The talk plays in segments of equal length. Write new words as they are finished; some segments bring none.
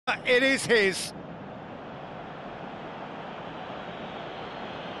It is his.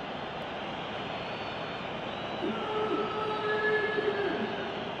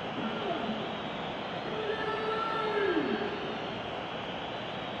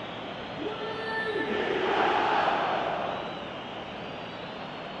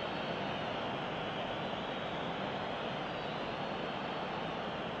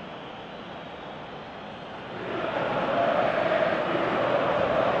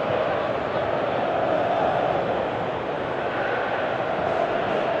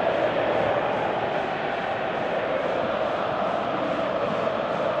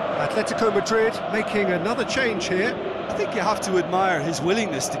 Atletico Madrid making another change here. I think you have to admire his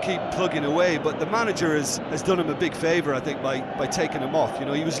willingness to keep plugging away, but the manager has done him a big favour, I think, by taking him off. You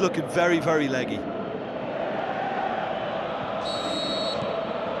know, he was looking very, very leggy.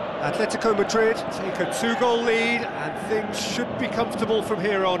 Atletico Madrid take a 2-goal lead, and things should be comfortable from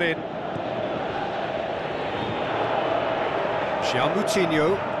here on in.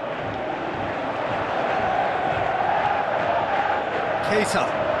 Moutinho.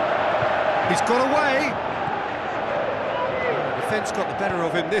 Keita. He's got away. The defence got the better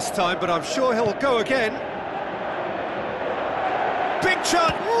of him this time, but I'm sure he'll go again. Big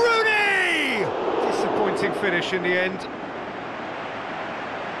shot, Rooney! Disappointing finish in the end.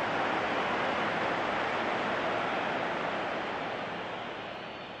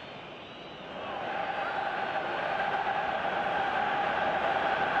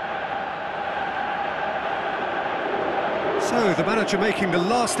 So, the manager making the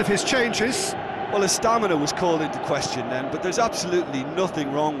last of his changes. Well, his stamina was called into question then, but there's absolutely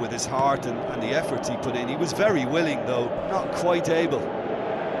nothing wrong with his heart and the efforts he put in. He was very willing, though, not quite able.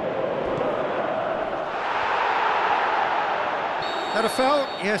 That a foul?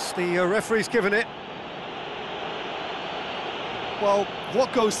 Yes, the referee's given it. Well,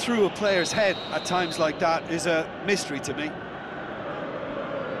 what goes through a player's head at times like that is a mystery to me.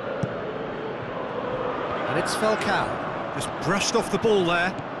 And it's Falcao. Just brushed off the ball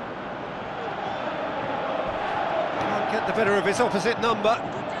there. Can't get the better of his opposite number.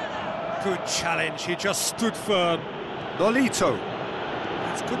 Good challenge, he just stood firm. Nolito.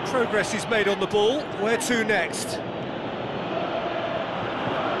 It's good progress he's made on the ball. Where to next?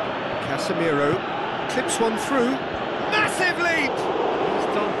 Casemiro clips one through. Massive leap!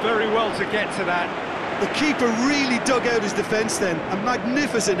 He's done very well to get to that. The keeper really dug out his defence then. A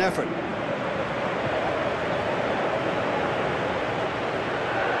magnificent effort.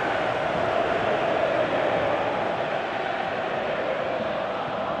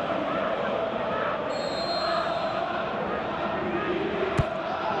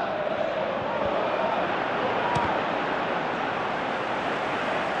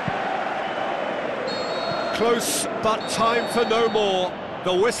 Close, but time for no more.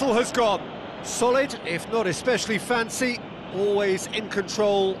 The whistle has gone. Solid, if not especially fancy, always in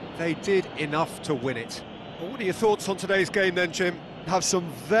control. They did enough to win it. Well, what are your thoughts on today's game then, Jim? Have some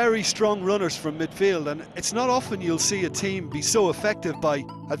very strong runners from midfield, and it's not often you'll see a team be so effective by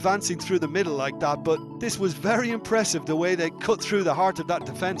advancing through the middle like that, but this was very impressive, the way they cut through the heart of that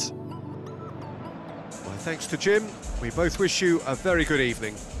defence. Well, thanks to Jim. We both wish you a very good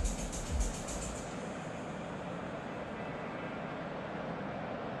evening.